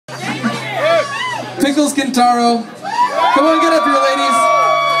Pickles Kintaro. Come on, get up here, ladies.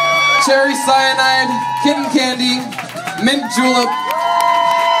 Cherry Cyanide, Kitten Candy, Mint Julep,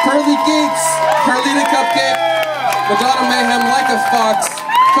 Pearly Gates, Carlita Cupcake, Madonna Mayhem, Like a Fox,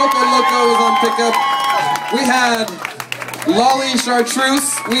 Coco Loco was on pickup. We had Lolly Chartreuse,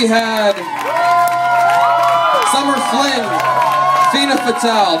 we had Summer Fling, Fina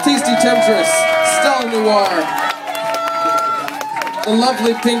Fatale, Tasty Temptress, Stella Noir, the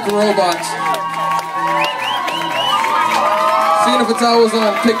lovely Pink Robot. Fina Fatale was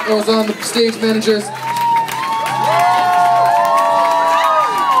on the stage managers.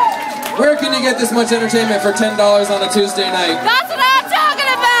 Where can you get this much entertainment for $10 on a Tuesday night? That's what I'm talking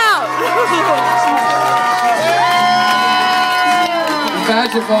about!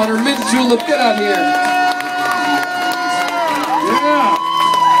 Badge of honor, Mint Julep, get out here. Yeah.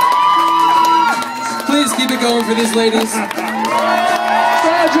 Please keep it going for these ladies.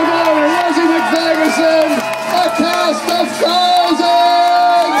 Badge of honor, Leslie McFaggerson, a cast of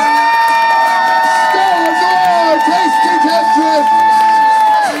thousands! Stella Noir, Tasty Temptress,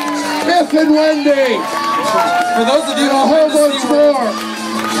 Biff and Wendy. For those of you who a whole bunch more.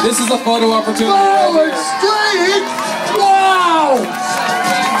 this is a photo opportunity Violent right Street! Wow!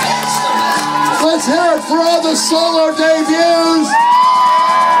 Let's hear it for all the solo debuts.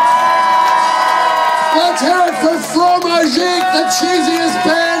 Let's hear it for Fromagique, the cheesiest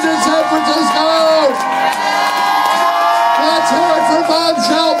band in San Francisco. Let's hear it for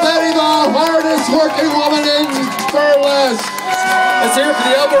BombshellBetty, the hardest working woman in burlesque. Let's hear it for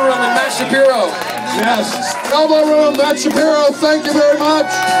the Elbow Room and Matt Shapiro. Yes. Elbow Room, Matt Shapiro, thank you very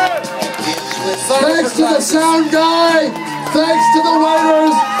much. Thanks to the sound guy. Thanks to the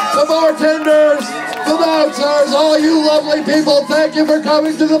waiters, the bartenders, the bouncers, all you lovely people. Thank you for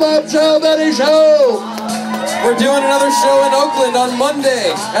coming to the BombshellBetty Show. We're doing another show in Oakland on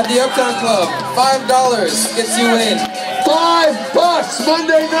Monday at the Uptown Club. $5 gets you in. $5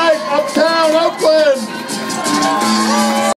 Monday night, Uptown.